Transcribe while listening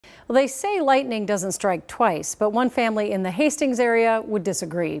Well, they say lightning doesn't strike twice, but one family in the Hastings area would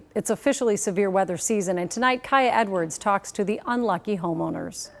disagree. It's officially severe weather season, and tonight Kaya Edwards talks to the unlucky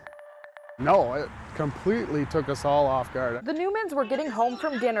homeowners. No, it completely took us all off guard. The Newmans were getting home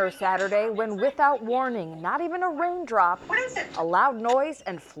from dinner Saturday when, without warning, not even a raindrop, a loud noise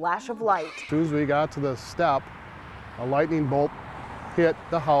and flash of light. As soon as we got to the step, a lightning bolt hit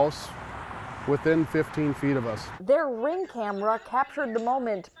the house within 15 feet of us. Their Ring camera captured the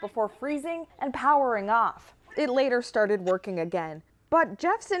moment before freezing and powering off. It later started working again. But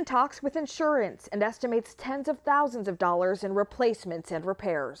Jeff's in talks with insurance and estimates tens of thousands of dollars in replacements and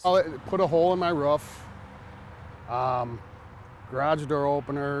repairs. Oh, it put a hole in my roof, garage door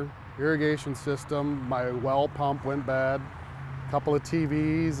opener, irrigation system, my well pump went bad, a couple of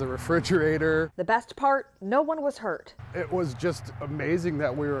TVs, a refrigerator. The best part, no one was hurt. It was just amazing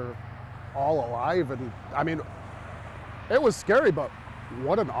that we were all alive, and I mean, it was scary, but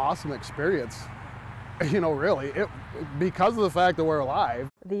what an awesome experience. You know, really, because of the fact that we're alive.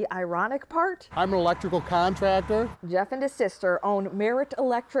 The ironic part? I'm an electrical contractor. Jeff and his sister own Merit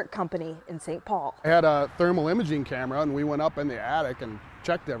Electric Company in St. Paul. I had a thermal imaging camera, and we went up in the attic and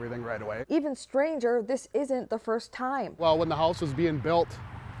checked everything right away. Even stranger, this isn't the first time. Well, when the house was being built,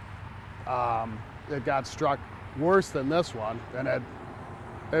 it got struck worse than this one, and it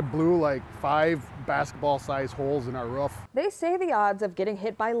blew like 5 basketball-sized holes in our roof. They say the odds of getting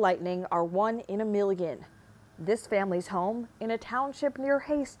hit by lightning are 1 in a million. This family's home in a township near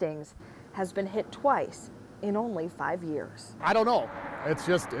Hastings has been hit twice in only 5 years. I don't know. I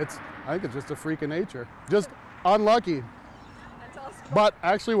think it's just a freak of nature. Just unlucky. But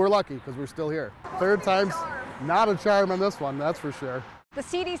actually we're lucky because we're still here. Third time's not a charm on this one, that's for sure. The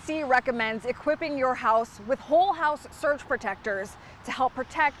CDC recommends equipping your house with whole house surge protectors to help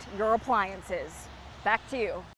protect your appliances. Back to you.